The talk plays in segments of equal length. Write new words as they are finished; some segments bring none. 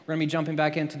We're going to be jumping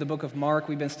back into the book of Mark.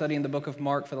 We've been studying the book of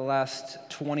Mark for the last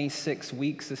 26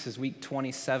 weeks. This is week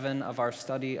 27 of our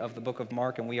study of the book of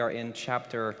Mark, and we are in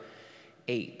chapter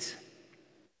 8,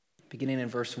 beginning in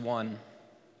verse 1.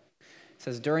 It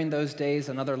says, "During those days,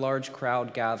 another large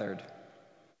crowd gathered.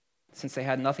 Since they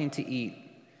had nothing to eat,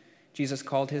 Jesus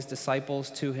called his disciples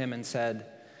to him and said,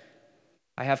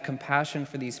 'I have compassion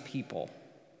for these people.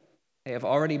 They have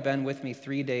already been with me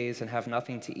 3 days and have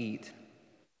nothing to eat.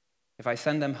 If I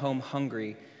send them home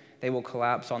hungry, they will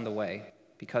collapse on the way,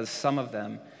 because some of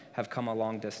them have come a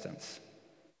long distance.'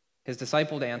 His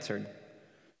disciples answered,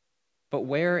 'But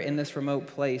where in this remote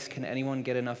place can anyone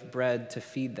get enough bread to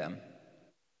feed them?'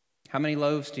 'How many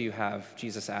loaves do you have?'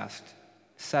 Jesus asked.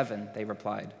 7, they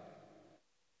replied.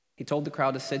 He told the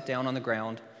crowd to sit down on the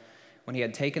ground. When he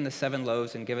had taken the 7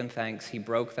 loaves and given thanks, he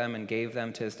broke them and gave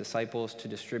them to his disciples to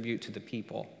distribute to the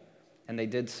people, and they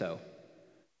did so.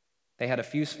 They had a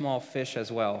few small fish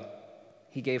as well.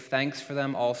 He gave thanks for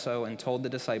them also and told the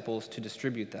disciples to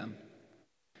distribute them.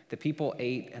 The people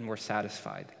ate and were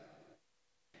satisfied.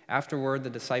 Afterward,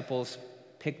 the disciples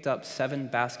picked up 7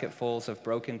 basketfuls of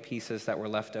broken pieces that were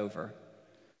left over.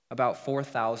 About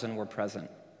 4,000 were present.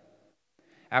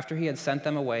 After he had sent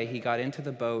them away, he got into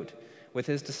the boat with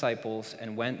his disciples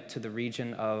and went to the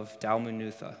region of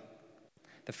Dalmanutha.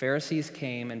 The Pharisees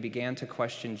came and began to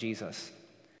question Jesus.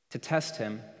 To test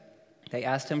him, they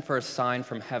asked him for a sign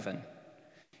from heaven.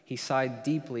 He sighed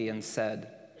deeply and said,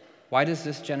 'Why does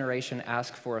this generation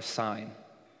ask for a sign?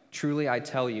 Truly, I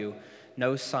tell you,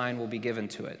 no sign will be given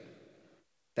to it.'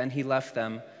 Then he left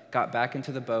them, got back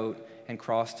into the boat, and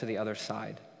crossed to the other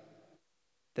side.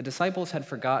 The disciples had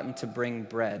forgotten to bring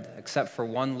bread, except for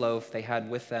 1 loaf they had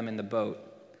with them in the boat.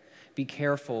 'Be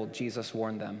careful,' Jesus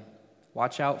warned them.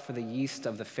 'Watch out for the yeast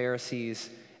of the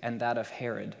Pharisees and that of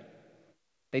Herod.'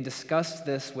 They discussed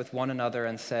this with one another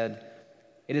and said,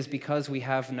 'It is because we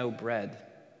have no bread.'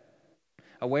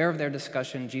 Aware of their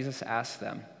discussion, Jesus asked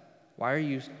them, 'Why are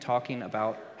you talking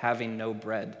about having no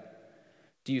bread?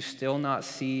 Do you still not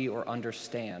see or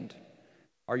understand?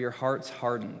 Are your hearts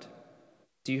hardened?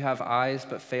 Do you have eyes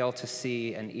but fail to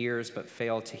see and ears but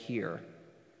fail to hear?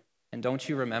 And don't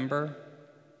you remember?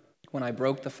 When I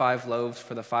broke the 5 loaves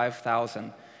for the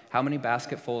 5,000, how many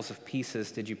basketfuls of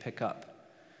pieces did you pick up?'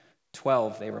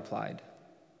 12, they replied.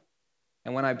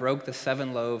 And when I broke the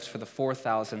 7 loaves for the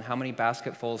 4,000, how many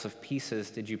basketfuls of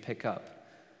pieces did you pick up?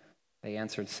 They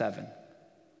answered, 7.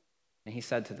 And he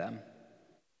said to them,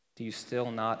 'Do you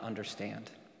still not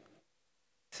understand?'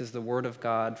 This is the word of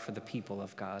God for the people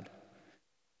of God.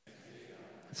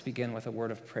 Let's begin with a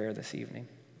word of prayer this evening.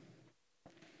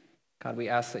 God, we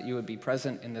ask that you would be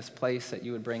present in this place, that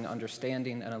you would bring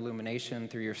understanding and illumination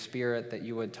through your Spirit, that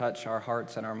you would touch our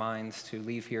hearts and our minds to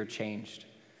leave here changed,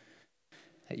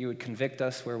 that you would convict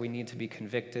us where we need to be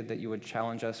convicted, that you would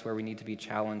challenge us where we need to be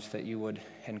challenged, that you would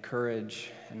encourage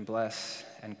and bless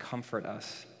and comfort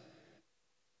us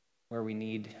where we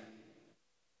need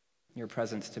your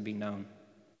presence to be known.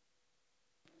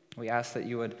 We ask that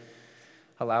you would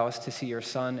allow us to see your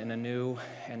Son in a new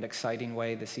and exciting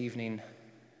way this evening,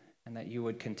 and that you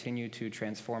would continue to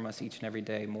transform us each and every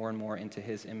day more and more into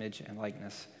his image and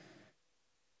likeness.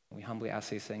 We humbly ask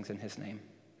these things in his name.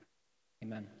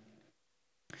 Amen.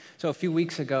 So a few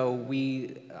weeks ago,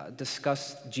 we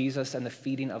discussed Jesus and the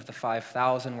feeding of the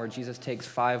 5,000, where Jesus takes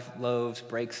 5 loaves,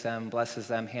 breaks them, blesses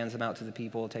them, hands them out to the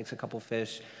people, takes a couple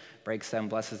fish, breaks them,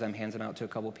 blesses them, hands them out to a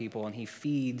couple people, and he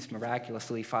feeds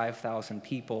miraculously 5,000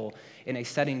 people in a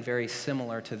setting very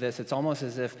similar to this. It's almost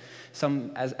as if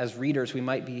as readers, we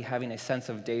might be having a sense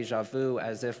of deja vu,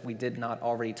 as if we did not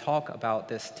already talk about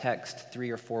this text 3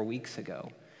 or 4 weeks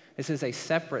ago. This is a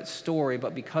separate story,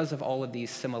 but because of all of these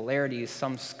similarities,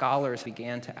 some scholars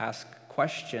began to ask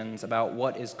questions about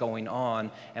what is going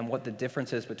on and what the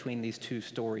difference is between these 2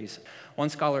 stories. One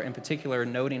scholar in particular,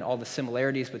 noting all the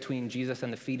similarities between Jesus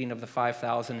and the feeding of the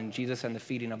 5,000 and Jesus and the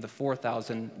feeding of the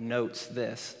 4,000, notes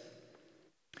this.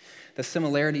 The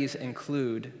similarities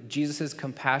include Jesus'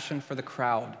 compassion for the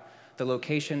crowd, the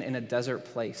location in a desert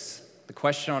place, the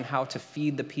question on how to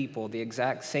feed the people, the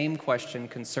exact same question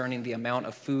concerning the amount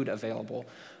of food available,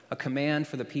 a command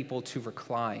for the people to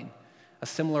recline, a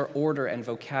similar order and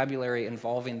vocabulary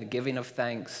involving the giving of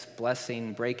thanks,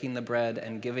 blessing, breaking the bread,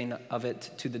 and giving of it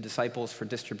to the disciples for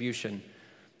distribution,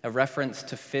 a reference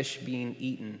to fish being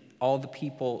eaten, all the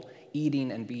people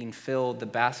eating and being filled, the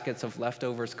baskets of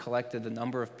leftovers collected, the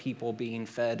number of people being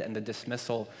fed, and the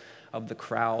dismissal of the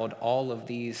crowd. All of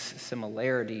these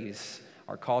similarities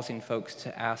are causing folks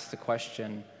to ask the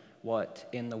question, what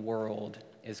in the world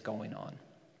is going on?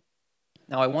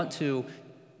 Now, I want to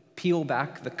peel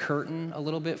back the curtain a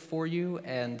little bit for you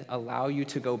and allow you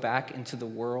to go back into the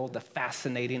world, the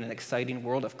fascinating and exciting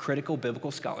world of critical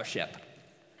biblical scholarship.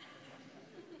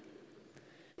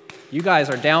 You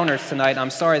guys are downers tonight. I'm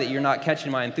sorry that you're not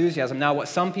catching my enthusiasm. Now, what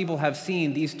some people have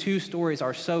seen, these two stories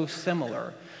are so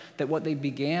similar that what they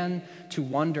began to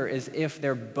wonder is if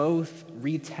they're both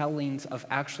retellings of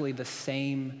actually the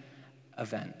same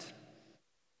event.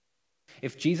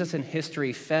 If Jesus in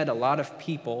history fed a lot of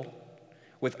people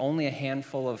with only a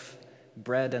handful of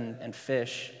bread and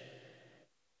fish,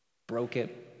 broke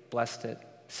it, blessed it,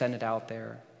 sent it out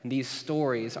there, and these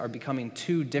stories are becoming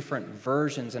two different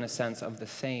versions, in a sense, of the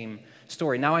same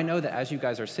story. Now, I know that as you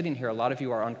guys are sitting here, a lot of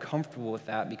you are uncomfortable with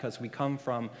that because we come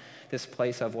from this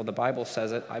place of, well, the Bible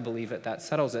says it, I believe it, that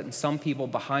settles it. And some people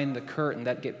behind the curtain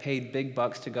that get paid big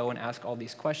bucks to go and ask all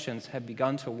these questions have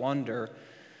begun to wonder,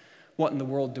 what in the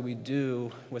world do we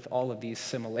do with all of these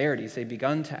similarities? They've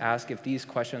begun to ask if these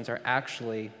questions are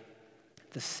actually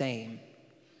the same.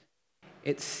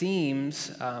 It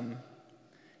seems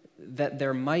that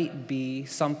there might be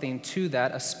something to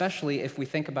that, especially if we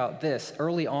think about this.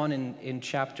 Early on in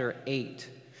chapter 8,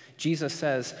 Jesus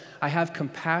says, I have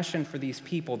compassion for these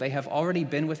people. They have already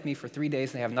been with me for 3 days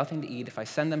and they have nothing to eat. If I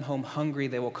send them home hungry,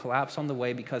 they will collapse on the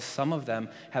way because some of them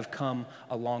have come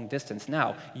a long distance.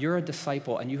 Now, you're a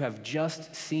disciple and you have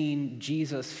just seen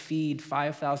Jesus feed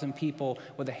 5,000 people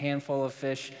with a handful of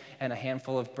fish and a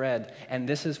handful of bread. And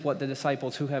this is what the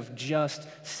disciples who have just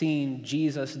seen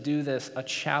Jesus do this a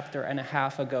chapter and a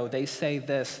half ago, they say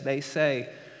this. They say,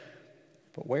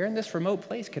 but where in this remote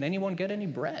place can anyone get any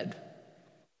bread?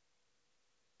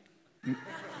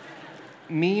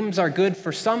 Memes are good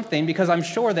for something, because I'm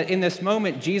sure that in this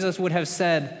moment Jesus would have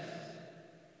said,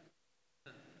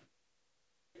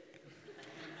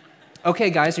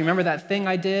 okay guys, you remember that thing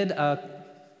I did a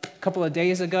couple of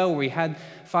days ago where we had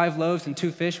 5 loaves and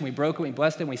 2 fish and we broke it, we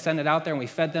blessed it, and we sent it out there and we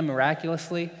fed them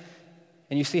miraculously?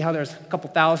 And you see how there's a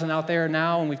couple thousand out there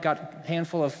now and we've got a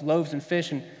handful of loaves and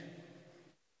fish and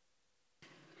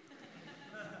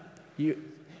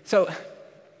so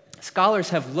scholars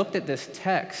have looked at this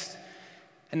text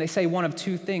and they say one of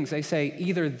two things. They say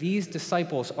either these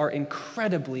disciples are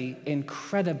incredibly,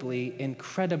 incredibly,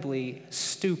 incredibly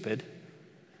stupid,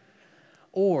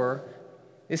 or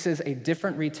this is a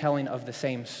different retelling of the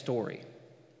same story.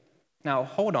 Now,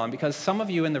 hold on, because some of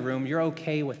you in the room, you're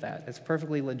okay with that. It's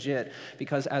perfectly legit,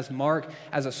 because as Mark,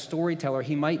 as a storyteller,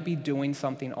 he might be doing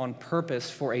something on purpose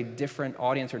for a different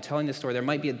audience or telling this story. There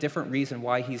might be a different reason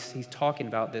why he's talking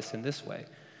about this in this way.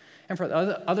 And for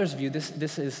others of you,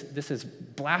 this is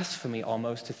blasphemy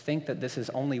almost to think that this is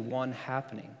only one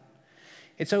happening.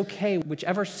 It's okay,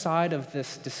 whichever side of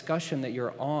this discussion that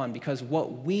you're on, because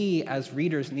what we as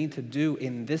readers need to do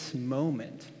in this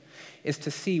moment is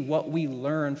to see what we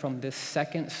learn from this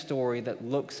second story that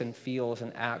looks and feels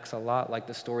and acts a lot like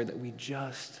the story that we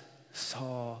just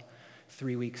saw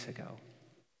 3 weeks ago.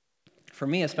 For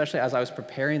me, especially as I was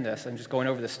preparing this and just going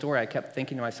over the story, I kept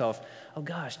thinking to myself, oh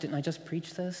gosh, didn't I just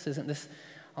preach this? Isn't this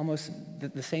almost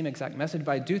the same exact message?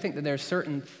 But I do think that there are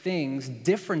certain things,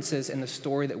 differences in the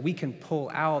story that we can pull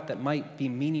out that might be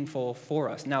meaningful for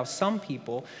us. Now, some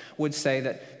people would say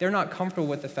that they're not comfortable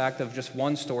with the fact of just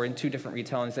one story and 2 different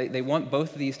retellings. They want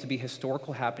both of these to be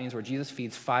historical happenings where Jesus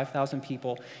feeds 5,000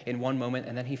 people in one moment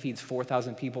and then he feeds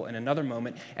 4,000 people in another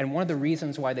moment. And one of the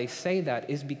reasons why they say that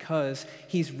is because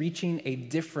he's reaching a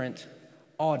different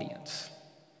audience.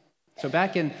 So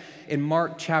back in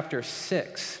Mark chapter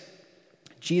 6,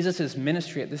 Jesus'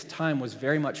 ministry at this time was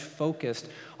very much focused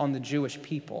on the Jewish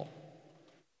people.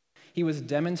 He was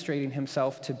demonstrating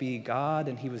himself to be God,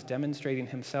 and he was demonstrating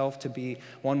himself to be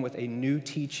one with a new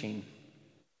teaching.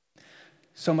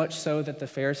 So much so that the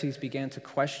Pharisees began to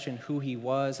question who he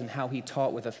was and how he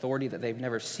taught with authority that they've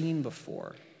never seen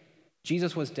before.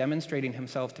 Jesus was demonstrating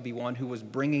himself to be one who was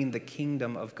bringing the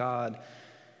kingdom of God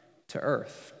to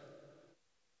earth.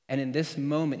 And in this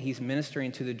moment, he's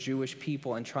ministering to the Jewish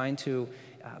people and trying to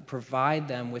provide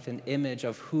them with an image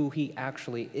of who he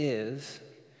actually is.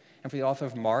 And for the author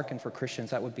of Mark and for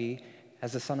Christians, that would be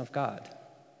as the Son of God.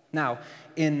 Now,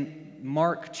 in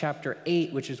Mark chapter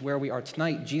 8, which is where we are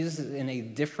tonight, Jesus is in a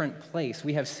different place.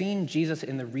 We have seen Jesus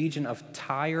in the region of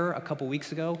Tyre a couple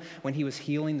weeks ago when he was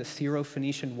healing the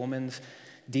Syrophoenician woman's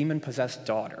demon-possessed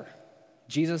daughter.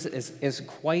 Jesus is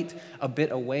quite a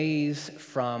bit away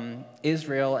from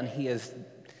Israel, and he is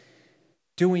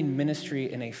doing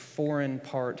ministry in a foreign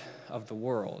part of the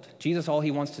world. Jesus, all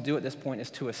he wants to do at this point is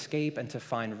to escape and to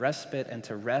find respite and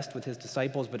to rest with his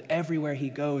disciples, but everywhere he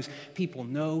goes, people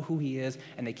know who he is,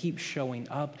 and they keep showing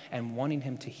up and wanting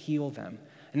him to heal them.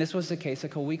 And this was the case a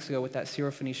couple weeks ago with that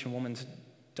Syrophoenician woman's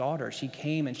daughter. She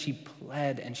came and she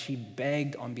pled and she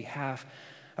begged on behalf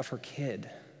of her kid,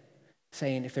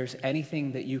 saying, if there's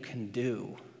anything that you can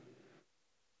do,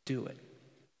 do it.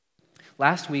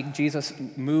 Last week, Jesus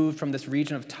moved from this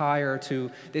region of Tyre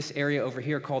to this area over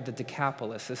here called the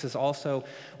Decapolis. This is also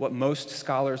what most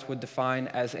scholars would define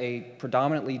as a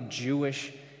predominantly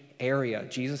Jewish area.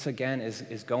 Jesus, again,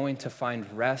 is going to find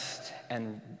rest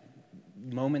and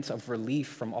moments of relief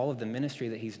from all of the ministry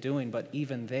that he's doing, but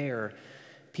even there,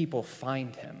 people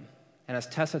find him. And as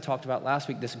Tessa talked about last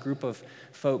week, this group of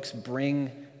folks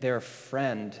bring their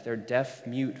friend, their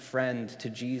deaf-mute friend, to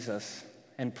Jesus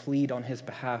and plead on his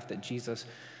behalf that Jesus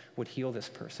would heal this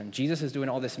person. Jesus is doing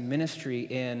all this ministry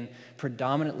in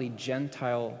predominantly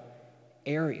Gentile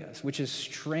areas, which is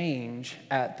strange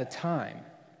at the time.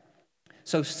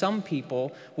 So some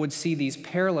people would see these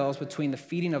parallels between the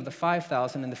feeding of the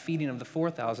 5,000 and the feeding of the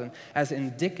 4,000 as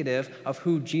indicative of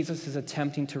who Jesus is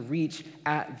attempting to reach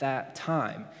at that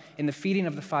time. In the feeding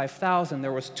of the 5,000,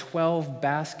 there was 12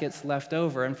 baskets left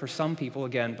over, and for some people,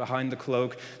 again, behind the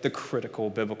cloak, the critical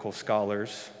biblical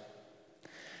scholars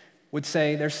would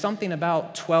say there's something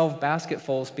about 12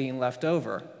 basketfuls being left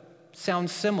over.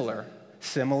 Sounds similar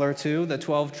to the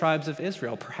 12 tribes of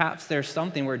Israel. Perhaps there's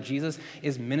something where Jesus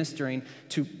is ministering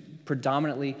to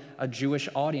predominantly a Jewish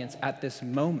audience at this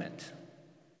moment.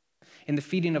 In the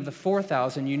feeding of the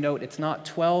 4,000, you note it's not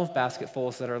 12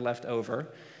 basketfuls that are left over.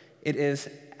 It is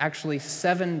actually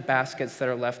 7 baskets that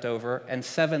are left over and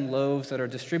 7 loaves that are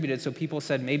distributed. So people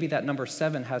said maybe that number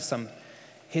 7 has some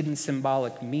hidden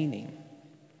symbolic meaning.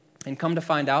 And come to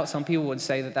find out, some people would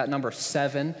say that number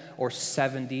 7 or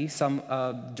 70, some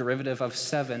derivative of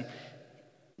 7,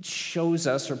 shows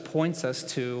us or points us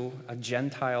to a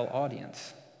Gentile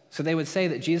audience. So they would say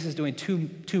that Jesus is doing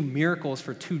two miracles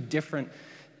for 2 different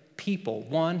people.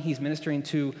 One, he's ministering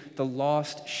to the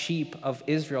lost sheep of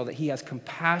Israel, that he has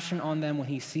compassion on them when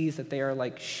he sees that they are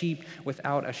like sheep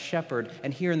without a shepherd.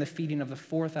 And here in the feeding of the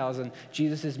 4,000,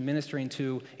 Jesus is ministering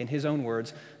to, in his own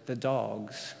words, the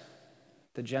dogs,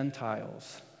 the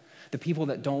Gentiles, the people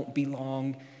that don't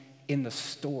belong in the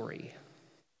story.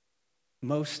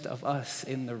 Most of us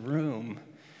in the room,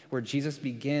 where Jesus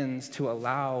begins to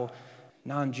allow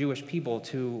non-Jewish people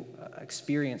to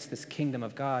experience this kingdom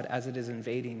of God as it is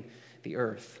invading the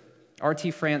earth. R.T.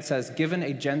 France says, given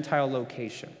a Gentile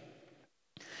location,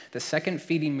 the second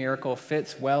feeding miracle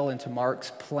fits well into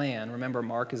Mark's plan. Remember,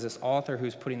 Mark is this author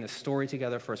who's putting this story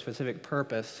together for a specific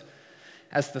purpose,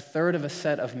 as the third of a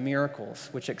set of miracles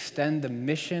which extend the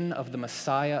mission of the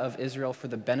Messiah of Israel for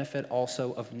the benefit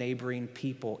also of neighboring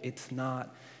people. It's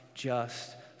not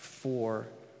just for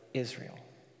Israel.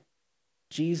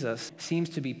 Jesus seems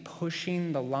to be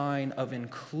pushing the line of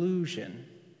inclusion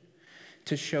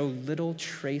to show little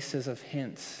traces of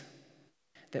hints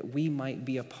that we might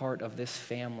be a part of this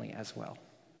family as well.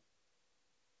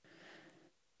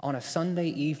 On a Sunday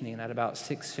evening at about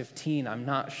 6:15, I'm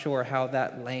not sure how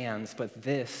that lands, but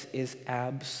this is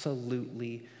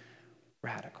absolutely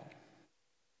radical.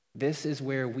 This is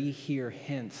where we hear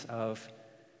hints of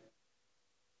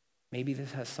maybe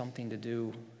this has something to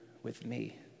do with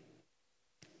me.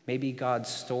 Maybe God's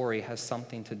story has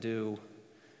something to do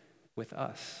with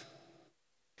us.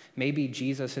 Maybe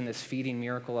Jesus in this feeding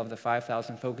miracle of the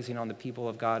 5,000, focusing on the people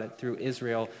of God through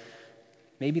Israel,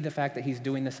 maybe the fact that he's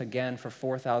doing this again for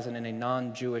 4,000 in a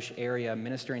non-Jewish area,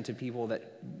 ministering to people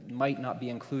that might not be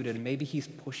included, maybe he's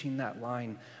pushing that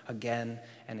line again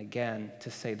and again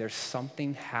to say there's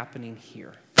something happening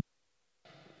here.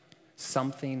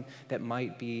 Something that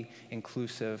might be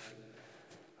inclusive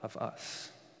of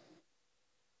us.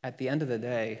 At the end of the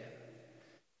day,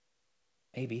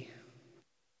 maybe.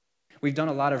 We've done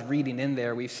a lot of reading in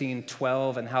there. We've seen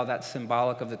 12 and how that's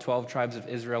symbolic of the 12 tribes of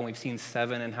Israel. And we've seen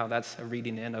 7 and how that's a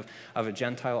reading in of a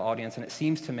Gentile audience. And it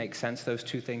seems to make sense, those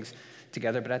 2 things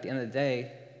together. But at the end of the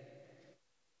day,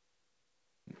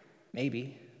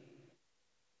 maybe.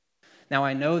 Now,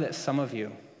 I know that some of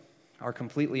you are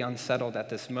completely unsettled at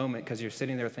this moment because you're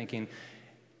sitting there thinking,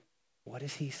 what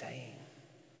is he saying?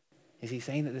 Is he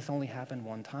saying that this only happened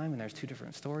one time and there's 2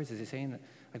 different stories? Is he saying that,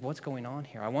 like, what's going on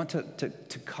here? I want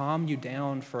to calm you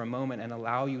down for a moment and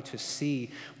allow you to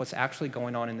see what's actually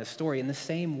going on in this story in the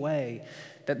same way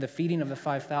that the feeding of the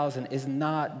 5,000 is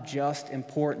not just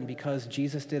important because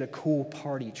Jesus did a cool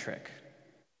party trick.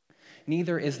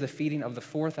 Neither is the feeding of the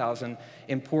 4,000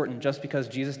 important just because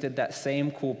Jesus did that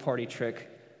same cool party trick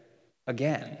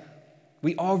again.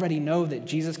 We already know that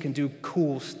Jesus can do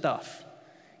cool stuff.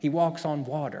 He walks on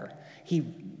water.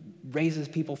 He raises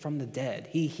people from the dead.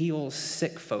 He heals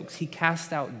sick folks. He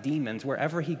casts out demons.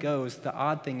 Wherever he goes, the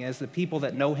odd thing is the people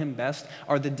that know him best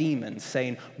are the demons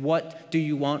saying, "What do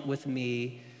you want with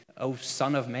me, O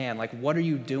Son of Man? Like, what are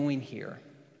you doing here?"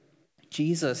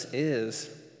 Jesus is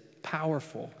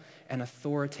powerful and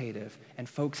authoritative, and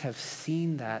folks have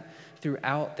seen that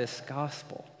throughout this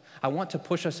gospel. I want to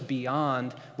push us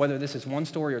beyond whether this is one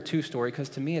story or two story, because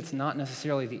to me it's not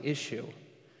necessarily the issue.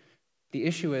 The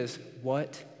issue is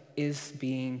what is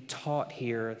being taught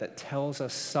here that tells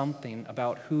us something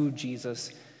about who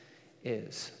Jesus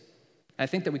is. I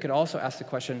think that we could also ask the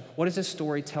question, what is this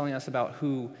story telling us about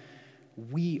who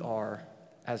we are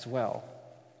as well?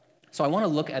 So I want to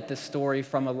look at this story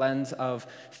from a lens of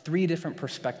three different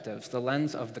perspectives: the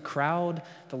lens of the crowd,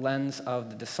 the lens of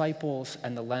the disciples,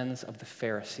 and the lens of the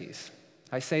Pharisees.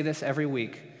 I say this every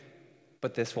week,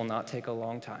 but this will not take a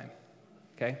long time,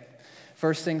 okay?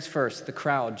 First things first, the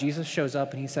crowd. Jesus shows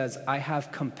up and he says, "I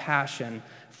have compassion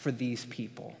for these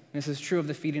people." This is true of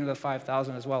the feeding of the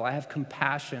 5,000 as well. I have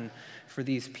compassion for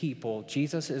these people.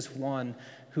 Jesus is one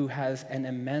who has an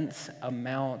immense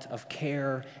amount of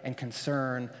care and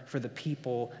concern for the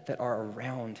people that are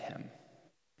around him.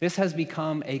 This has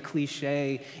become a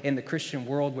cliche in the Christian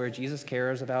world where Jesus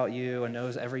cares about you and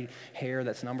knows every hair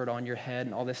that's numbered on your head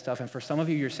and all this stuff. And for some of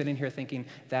you, you're sitting here thinking,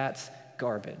 that's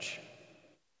garbage.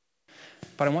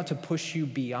 But I want to push you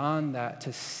beyond that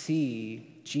to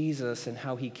see Jesus and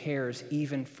how he cares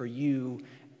even for you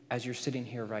as you're sitting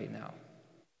here right now.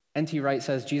 N.T. Wright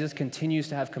says, Jesus continues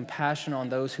to have compassion on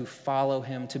those who follow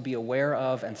him, to be aware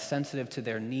of and sensitive to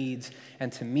their needs, and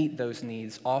to meet those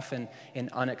needs, often in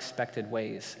unexpected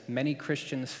ways. Many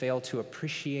Christians fail to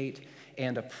appreciate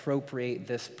and appropriate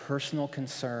this personal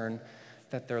concern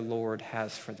that their Lord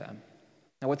has for them.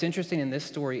 Now, what's interesting in this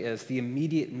story is the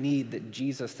immediate need that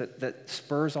Jesus, that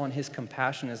spurs on his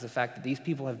compassion, is the fact that these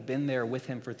people have been there with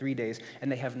him for 3 days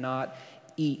and they have not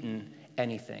eaten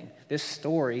anything. This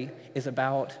story is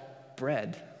about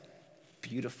bread,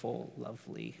 beautiful,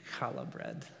 lovely challah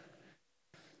bread.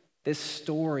 This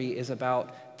story is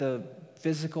about the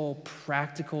physical,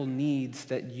 practical needs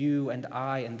that you and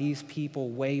I and these people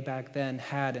way back then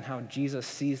had, and how Jesus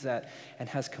sees that and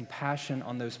has compassion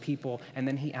on those people, and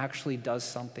then he actually does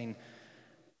something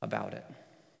about it.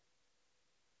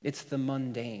 It's the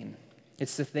mundane.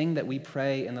 It's the thing that we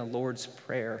pray in the Lord's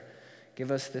Prayer. Give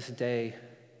us this day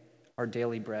our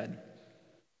daily bread.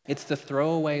 It's the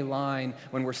throwaway line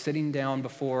when we're sitting down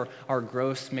before our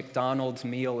gross McDonald's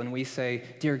meal and we say,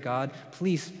 "Dear God,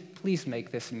 please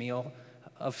make this meal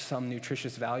of some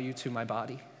nutritious value to my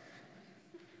body."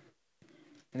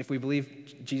 And if we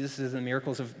believe Jesus is in the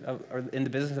or in the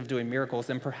business of doing miracles,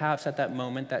 then perhaps at that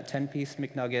moment that 10-piece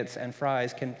McNuggets and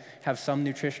fries can have some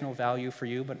nutritional value for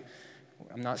you, but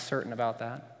I'm not certain about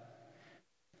that.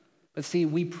 But see,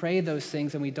 we pray those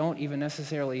things and we don't even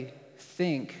necessarily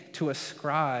think to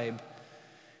ascribe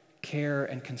care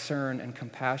and concern and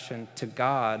compassion to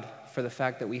God for the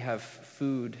fact that we have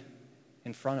food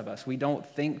in front of us. We don't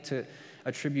think to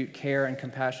attribute care and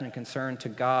compassion and concern to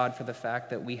God for the fact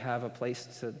that we have a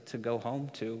place to go home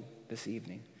to this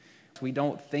evening. We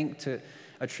don't think to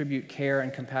attribute care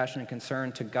and compassion and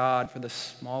concern to God for the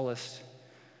smallest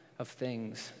of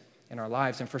things in our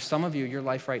lives. And for some of you, your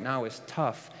life right now is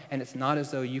tough, and it's not as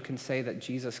though you can say that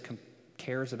Jesus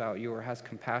cares about you or has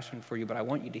compassion for you, but I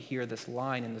want you to hear this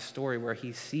line in the story where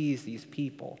he sees these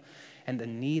people and the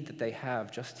need that they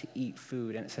have just to eat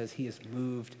food, and it says he is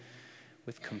moved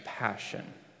with compassion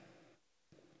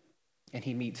and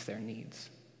he meets their needs.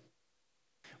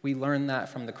 We learn that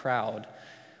from the crowd.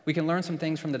 We can learn some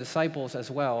things from the disciples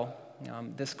as well.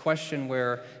 This question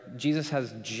where Jesus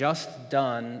has just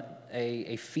done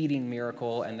a feeding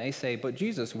miracle and they say, "But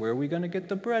Jesus, where are we going to get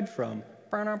the bread from?"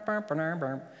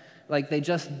 Like they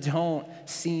just don't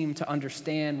seem to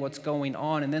understand what's going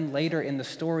on. And then later in the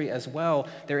story as well,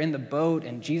 they're in the boat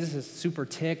and Jesus is super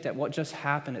ticked at what just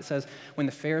happened. It says when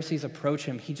the Pharisees approach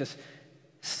him, he just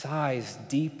sighs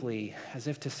deeply as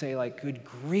if to say, like, "Good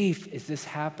grief, is this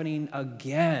happening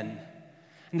again?"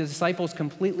 And the disciples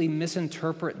completely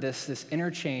misinterpret this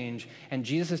interchange, and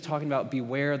Jesus is talking about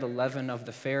beware the leaven of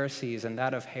the Pharisees and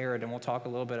that of Herod, and we'll talk a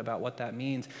little bit about what that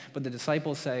means. But the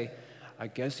disciples say, "I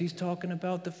guess he's talking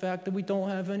about the fact that we don't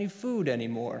have any food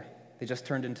anymore." They just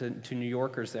turned into New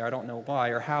Yorkers there. I don't know why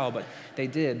or how, but they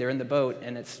did. They're in the boat,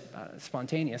 and it's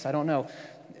spontaneous. I don't know.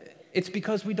 "It's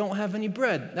because we don't have any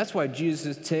bread. That's why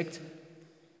Jesus is ticked."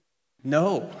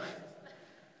 No,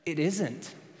 it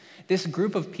isn't. This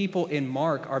group of people in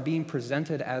Mark are being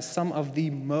presented as some of the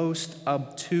most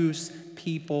obtuse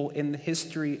people in the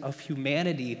history of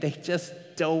humanity. They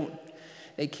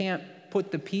can't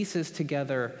put the pieces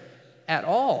together at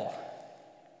all.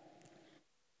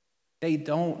 They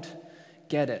don't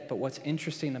get it. But what's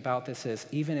interesting about this is,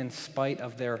 even in spite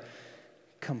of their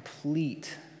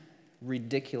complete,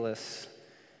 ridiculous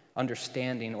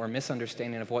understanding or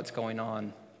misunderstanding of what's going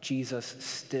on, Jesus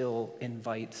still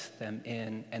invites them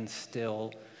in and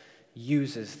still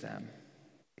uses them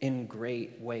in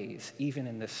great ways, even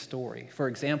in this story. For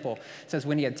example, it says,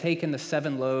 when he had taken the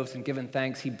 7 loaves and given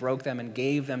thanks, he broke them and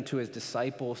gave them to his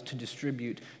disciples to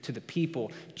distribute to the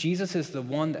people. Jesus is the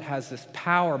one that has this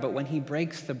power, but when he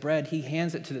breaks the bread, he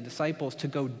hands it to the disciples to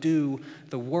go do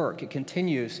the work. It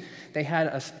continues. They had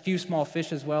a few small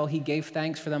fish as well. He gave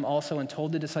thanks for them also and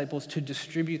told the disciples to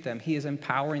distribute them. He is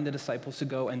empowering the disciples to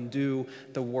go and do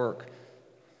the work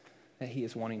that he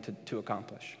is wanting to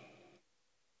accomplish.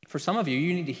 For some of you,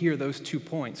 you need to hear those 2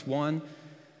 points. One,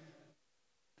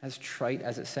 as trite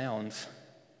as it sounds,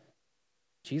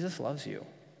 Jesus loves you.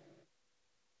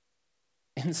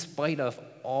 In spite of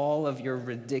all of your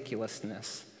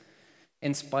ridiculousness,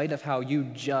 in spite of how you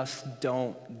just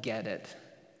don't get it,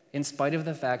 in spite of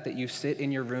the fact that you sit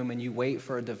in your room and you wait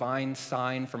for a divine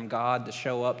sign from God to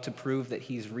show up to prove that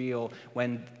he's real,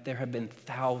 when there have been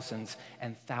thousands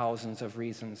and thousands of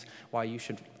reasons why you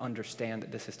should understand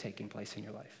that this is taking place in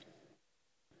your life.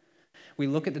 We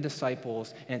look at the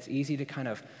disciples, and it's easy to kind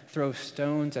of throw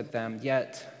stones at them,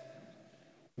 yet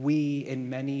we, in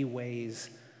many ways,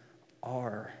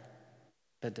 are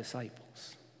the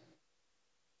disciples.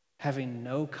 Having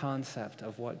no concept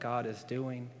of what God is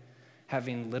doing,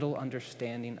 having little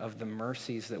understanding of the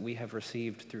mercies that we have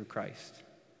received through Christ.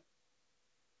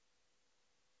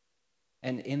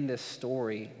 And in this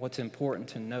story, what's important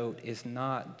to note is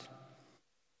not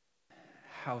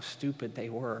how stupid they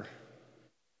were,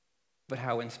 but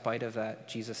how in spite of that,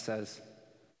 Jesus says,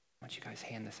 why don't you guys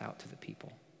hand this out to the people?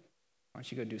 Why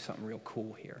don't you go do something real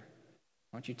cool here?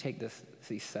 Why don't you take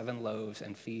these 7 loaves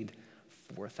and feed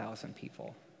 4,000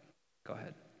 people? Go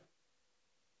ahead.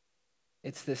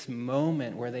 It's this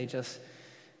moment where they just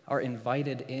are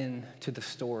invited into the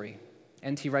story.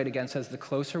 N.T. Wright again says, the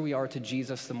closer we are to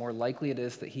Jesus, the more likely it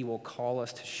is that he will call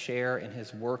us to share in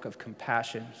his work of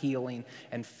compassion, healing,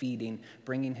 and feeding,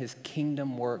 bringing his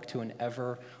kingdom work to an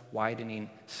ever-widening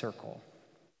circle.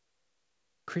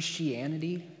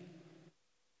 Christianity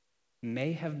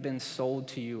may have been sold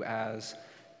to you as,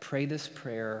 pray this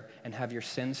prayer and have your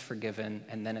sins forgiven,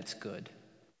 and then it's good.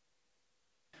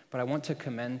 But I want to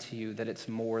commend to you that it's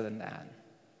more than that.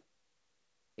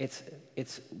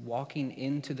 It's walking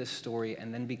into this story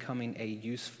and then becoming a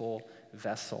useful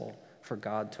vessel for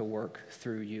God to work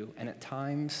through you. And at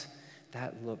times,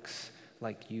 that looks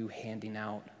like you handing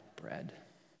out bread.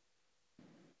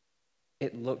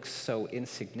 It looks so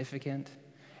insignificant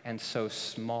and so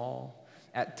small.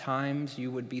 At times,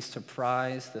 you would be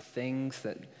surprised the things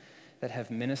that have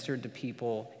ministered to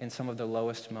people in some of the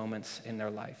lowest moments in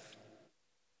their life.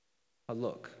 A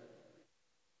look,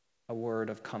 a word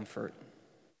of comfort,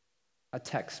 a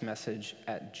text message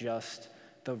at just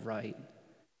the right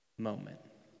moment.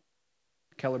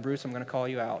 Keller Bruce, I'm going to call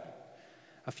you out.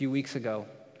 A few weeks ago,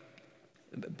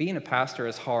 being a pastor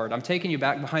is hard. I'm taking you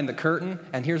back behind the curtain,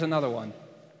 and here's another one.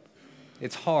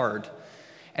 It's hard.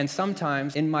 And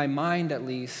sometimes, in my mind at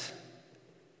least,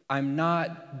 I'm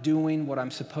not doing what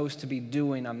I'm supposed to be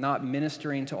doing. I'm not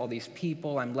ministering to all these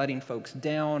people. I'm letting folks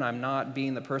down. I'm not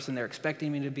being the person they're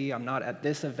expecting me to be. I'm not at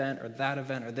this event or that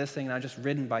event or this thing. And I'm just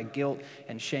ridden by guilt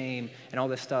and shame and all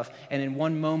this stuff. And in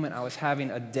one moment, I was having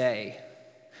a day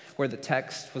where the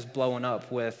text was blowing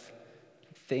up with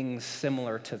things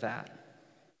similar to that.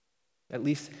 At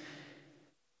least,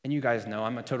 and you guys know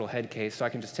I'm a total head case, so I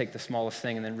can just take the smallest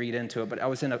thing and then read into it. But I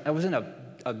was in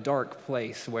a dark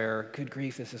place where, good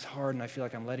grief, this is hard, and I feel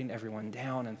like I'm letting everyone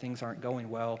down, and things aren't going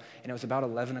well. And it was about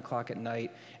 11 o'clock at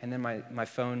night, and then my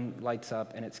phone lights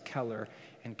up, and it's Keller.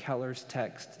 And Keller's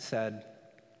text said,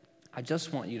 I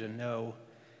just want you to know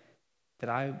that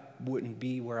I wouldn't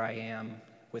be where I am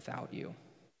without you.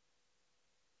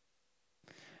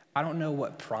 I don't know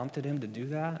what prompted him to do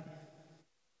that.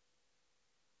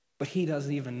 But he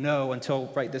doesn't even know until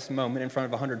right this moment in front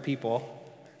of 100 people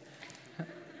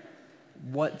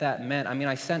what that meant. I mean,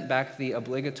 I sent back the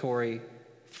obligatory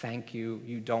thank you.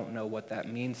 You don't know what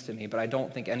that means to me, but I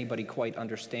don't think anybody quite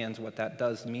understands what that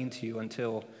does mean to you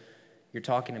until you're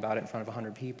talking about it in front of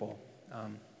 100 people.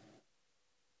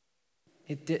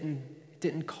 It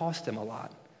didn't cost him a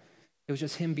lot. It was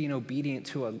just him being obedient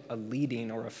to a leading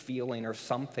or a feeling or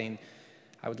something.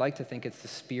 I would like to think it's the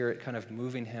Spirit kind of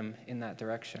moving him in that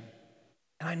direction.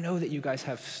 And I know that you guys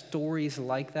have stories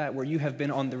like that where you have been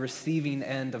on the receiving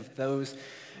end of those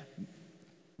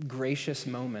gracious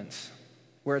moments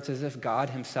where it's as if God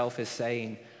himself is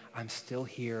saying, I'm still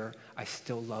here, I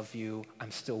still love you,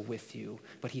 I'm still with you.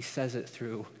 But he says it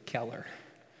through Keller,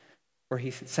 or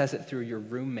he says it through your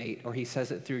roommate, or he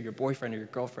says it through your boyfriend or your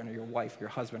girlfriend or your wife, your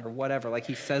husband, or whatever. Like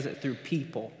he says it through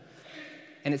people.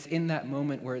 And it's in that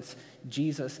moment where it's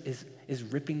Jesus is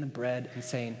ripping the bread and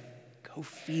saying, go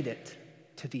feed it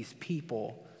to these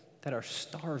people that are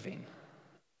starving.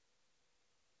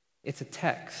 It's a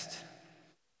text.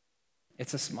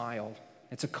 It's a smile.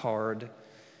 It's a card.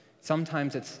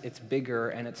 Sometimes it's bigger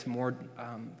and it's more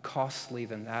costly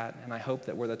than that. And I hope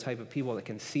that we're the type of people that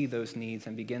can see those needs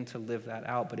and begin to live that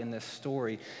out. But in this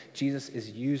story, Jesus is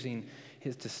using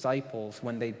his disciples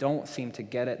when they don't seem to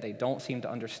get it, they don't seem to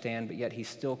understand, but yet he's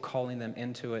still calling them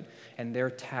into it. And their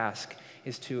task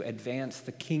is to advance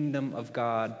the kingdom of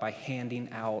God by handing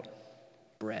out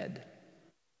bread.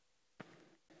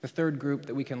 The third group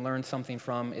that we can learn something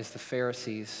from is the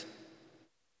Pharisees.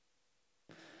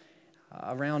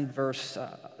 Around verse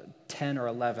 10 or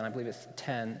 11, I believe it's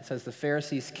 10, it says, the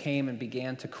Pharisees came and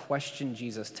began to question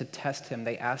Jesus, to test him.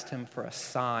 They asked him for a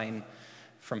sign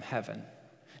from heaven.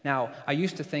 Now, I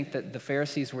used to think that the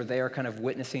Pharisees were there kind of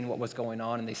witnessing what was going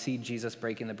on, and they see Jesus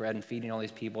breaking the bread and feeding all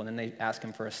these people, and then they ask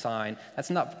him for a sign. That's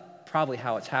not probably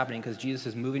how it's happening, because Jesus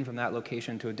is moving from that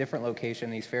location to a different location,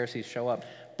 and these Pharisees show up.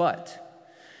 But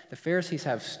the Pharisees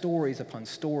have stories upon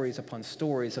stories upon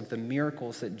stories of the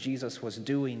miracles that Jesus was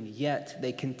doing, yet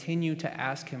they continue to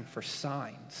ask him for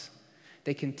signs.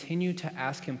 They continue to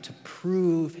ask him to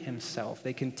prove himself.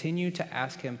 They continue to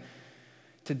ask him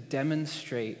to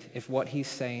demonstrate if what he's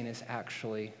saying is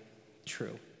actually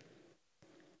true.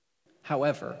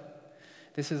 However,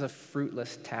 this is a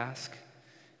fruitless task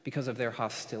because of their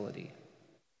hostility.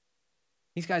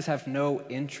 These guys have no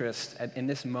interest in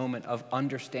this moment of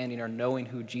understanding or knowing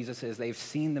who Jesus is. They've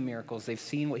seen the miracles. They've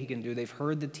seen what he can do. They've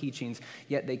heard the teachings,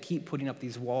 yet they keep putting up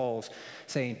these walls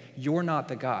saying, you're not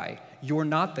the guy. You're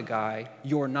not the guy.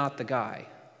 You're not the guy.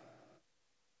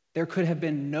 There could have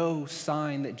been no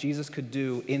sign that Jesus could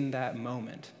do in that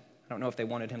moment. I don't know if they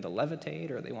wanted him to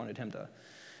levitate or they wanted him to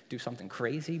do something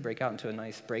crazy, break out into a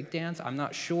nice breakdance. I'm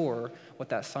not sure what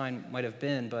that sign might have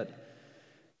been, but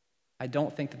I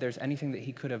don't think that there's anything that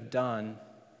he could have done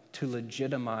to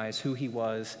legitimize who he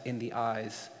was in the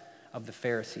eyes of the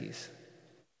Pharisees.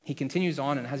 He continues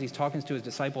on, and as he's talking to his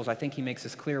disciples, I think he makes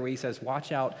this clear where he says,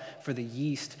 watch out for the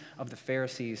yeast of the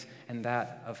Pharisees and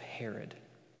that of Herod.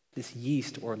 This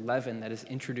yeast or leaven that is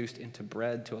introduced into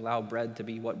bread to allow bread to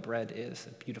be what bread is,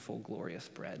 a beautiful, glorious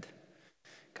bread.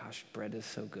 Gosh, bread is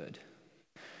so good.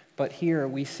 But here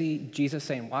we see Jesus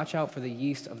saying, watch out for the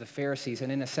yeast of the Pharisees.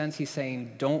 And in a sense, he's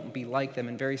saying, don't be like them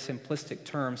in very simplistic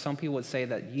terms. Some people would say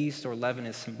that yeast or leaven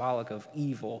is symbolic of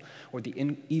evil or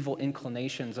the evil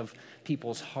inclinations of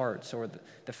people's hearts or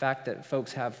the fact that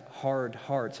folks have hard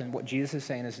hearts. And what Jesus is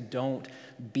saying is don't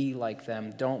be like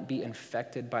them. Don't be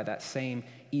infected by that same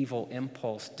evil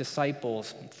impulse.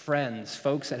 Disciples, friends,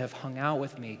 folks that have hung out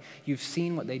with me, you've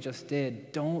seen what they just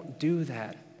did. Don't do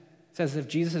that. It's as if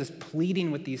Jesus is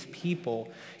pleading with these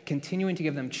people, continuing to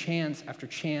give them chance after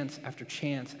chance after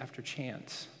chance after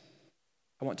chance.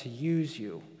 I want to use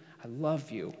you. I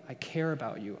love you. I care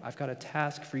about you. I've got a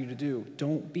task for you to do.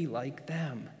 Don't be like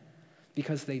them,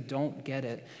 because they don't get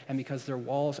it and because their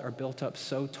walls are built up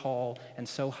so tall and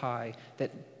so high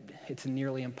that it's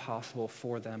nearly impossible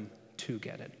for them to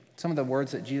get it. Some of the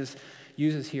words that Jesus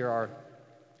uses here are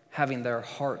having their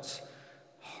hearts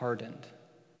hardened.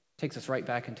 Takes us right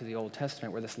back into the Old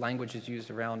Testament where this language is used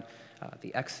around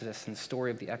the Exodus and the story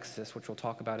of the Exodus, which we'll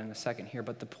talk about in a second here.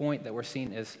 But the point that we're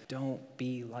seeing is don't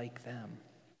be like them.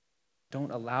 Don't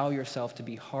allow yourself to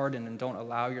be hardened and don't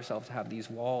allow yourself to have these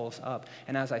walls up.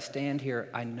 And as I stand here,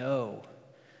 I know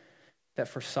that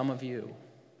for some of you,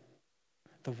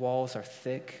 the walls are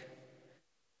thick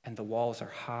and the walls are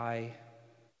high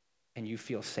and you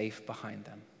feel safe behind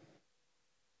them.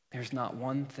 There's not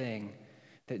one thing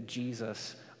that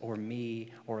Jesus or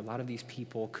me or a lot of these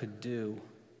people could do.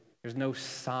 There's no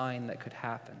sign that could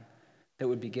happen that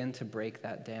would begin to break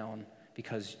that down,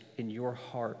 because in your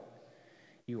heart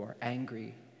you are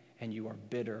angry and you are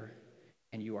bitter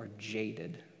and you are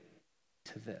jaded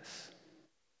to this.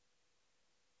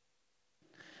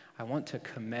 I want to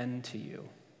commend to you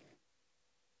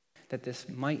that this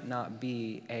might not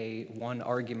be a one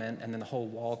argument and then the whole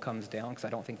wall comes down, because I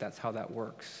don't think that's how that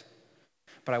works.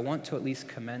 But I want to at least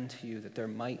commend to you that there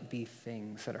might be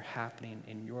things that are happening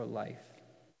in your life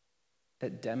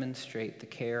that demonstrate the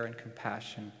care and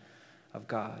compassion of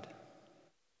God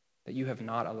that you have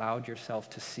not allowed yourself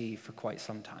to see for quite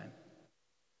some time.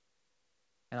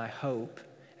 And I hope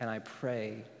and I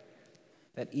pray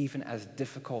that even as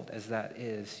difficult as that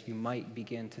is, you might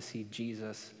begin to see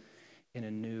Jesus in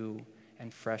a new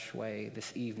and fresh way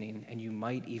this evening, and you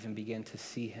might even begin to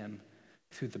see him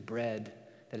through the bread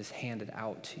that is handed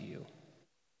out to you.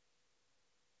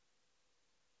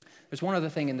 There's one other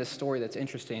thing in this story that's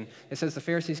interesting. It says the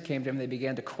Pharisees came to him, they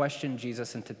began to question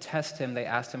Jesus, and to test him, they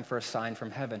asked him for a sign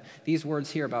from heaven. These words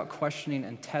here about questioning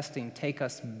and testing take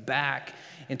us back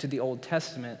into the Old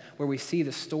Testament, where we see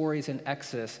the stories in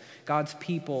Exodus. God's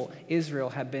people, Israel,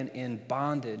 have been in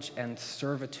bondage and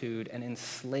servitude and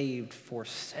enslaved for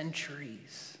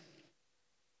centuries.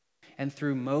 And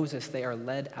through Moses, they are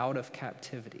led out of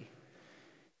captivity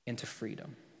into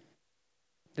freedom.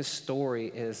 This story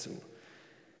is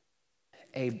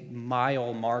a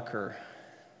mile marker,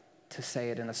 to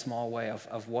say it in a small way,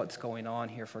 of what's going on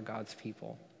here for God's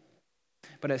people.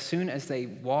 But as soon as they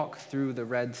walk through the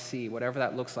Red Sea, whatever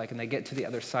that looks like, and they get to the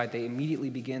other side, they immediately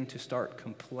begin to start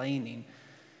complaining.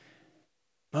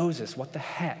 Moses, what the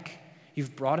heck?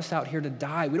 You've brought us out here to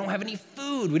die. We don't have any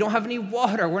food. We don't have any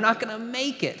water. We're not going to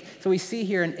make it. So we see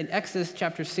here in Exodus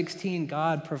chapter 16,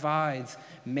 God provides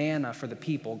manna for the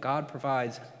people. God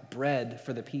provides bread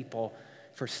for the people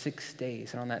for 6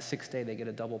 days. And on that 6th day, they get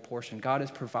a double portion. God is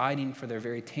providing for their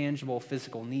very tangible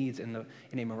physical needs in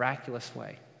a miraculous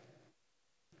way.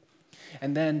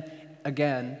 And then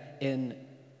again, in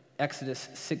Exodus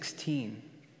 16,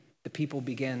 the people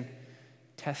begin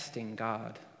testing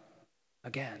God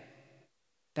again.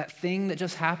 That thing that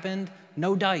just happened,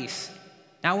 no dice.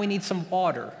 Now we need some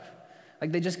water.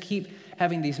 Like, they just keep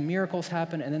having these miracles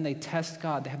happen, and then they test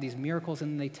God. They have these miracles,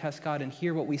 and then they test God. And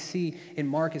here what we see in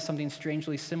Mark is something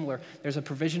strangely similar. There's a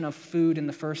provision of food in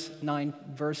the first 9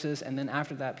 verses, and then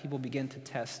after that, people begin to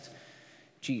test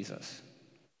Jesus.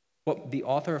 What the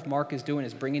author of Mark is doing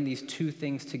is bringing these two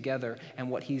things together, and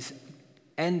what he's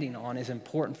ending on is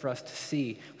important for us to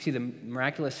see. We see the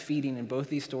miraculous feeding in both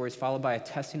these stories, followed by a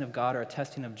testing of God or a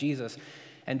testing of Jesus.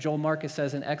 And Joel Marcus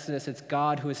says in Exodus, it's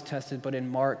God who is tested, but in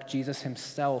Mark, Jesus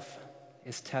himself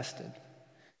is tested,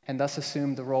 and thus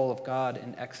assumed the role of God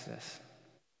in Exodus.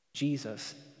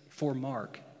 Jesus, for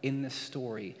Mark, in this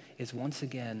story, is once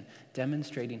again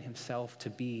demonstrating himself to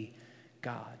be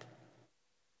God.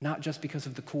 Not just because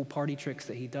of the cool party tricks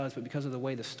that he does, but because of the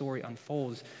way the story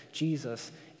unfolds.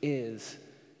 Jesus is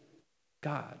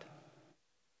God.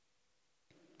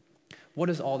 What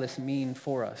does all this mean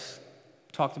for us?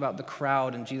 Talked about the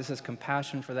crowd and Jesus'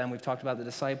 compassion for them. We've talked about the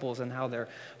disciples and how they're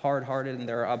hard-hearted and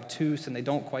they're obtuse and they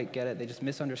don't quite get it. They just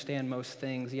misunderstand most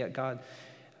things, yet God,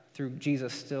 through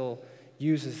Jesus, still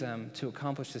uses them to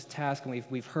accomplish this task. And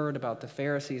we've heard about the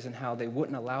Pharisees and how they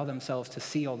wouldn't allow themselves to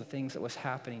see all the things that was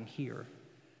happening here.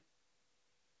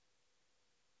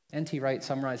 N.T. Wright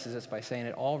summarizes this by saying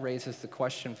it all raises the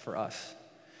question for us.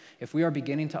 If we are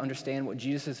beginning to understand what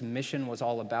Jesus' mission was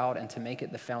all about and to make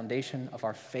it the foundation of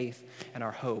our faith and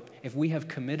our hope, if we have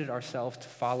committed ourselves to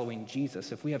following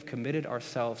Jesus, if we have committed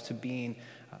ourselves to being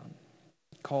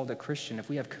called a Christian, if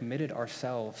we have committed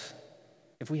ourselves,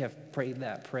 if we have prayed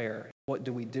that prayer, what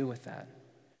do we do with that?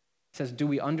 It says, do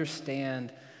we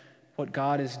understand what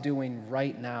God is doing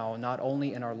right now, not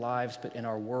only in our lives, but in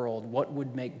our world? What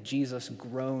would make Jesus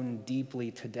groan deeply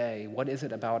today? What is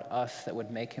it about us that would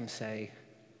make him say,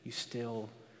 you still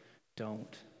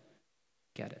don't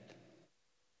get it?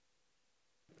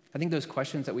 I think those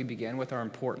questions that we began with are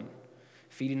important.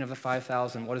 Feeding of the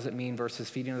 5,000, what does it mean? Versus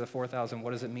feeding of the 4,000,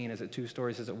 what does it mean? Is it 2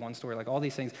 stories? Is it 1 story? Like, all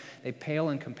these things, they pale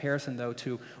in comparison, though,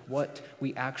 to what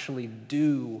we actually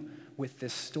do with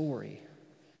this story.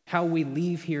 How we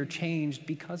leave here changed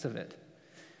because of it.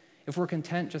 If we're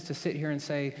content just to sit here and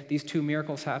say, these 2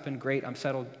 miracles happened, great, I'm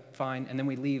settled, fine, and then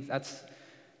we leave, that's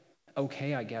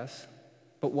okay, I guess.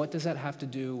 But what does that have to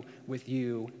do with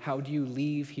you? How do you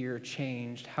leave here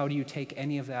changed? How do you take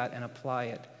any of that and apply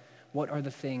it? What are the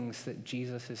things that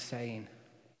Jesus is saying?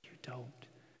 You don't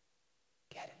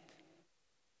get it.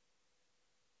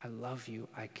 I love you.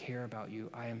 I care about you.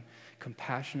 I am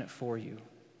compassionate for you.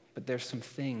 But there's some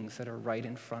things that are right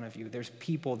in front of you. There's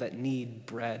people that need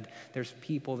bread. There's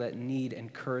people that need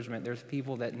encouragement. There's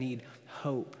people that need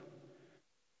hope.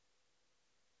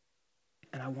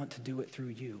 And I want to do it through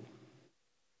you.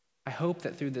 I hope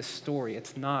that through this story,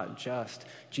 it's not just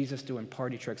Jesus doing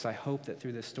party tricks. I hope that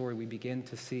through this story, we begin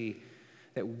to see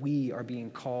that we are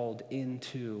being called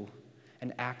into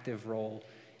an active role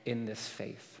in this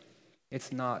faith.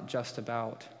 It's not just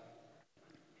about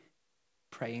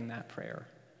praying that prayer.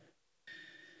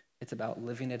 It's about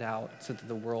living it out so that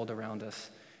the world around us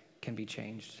can be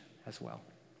changed as well.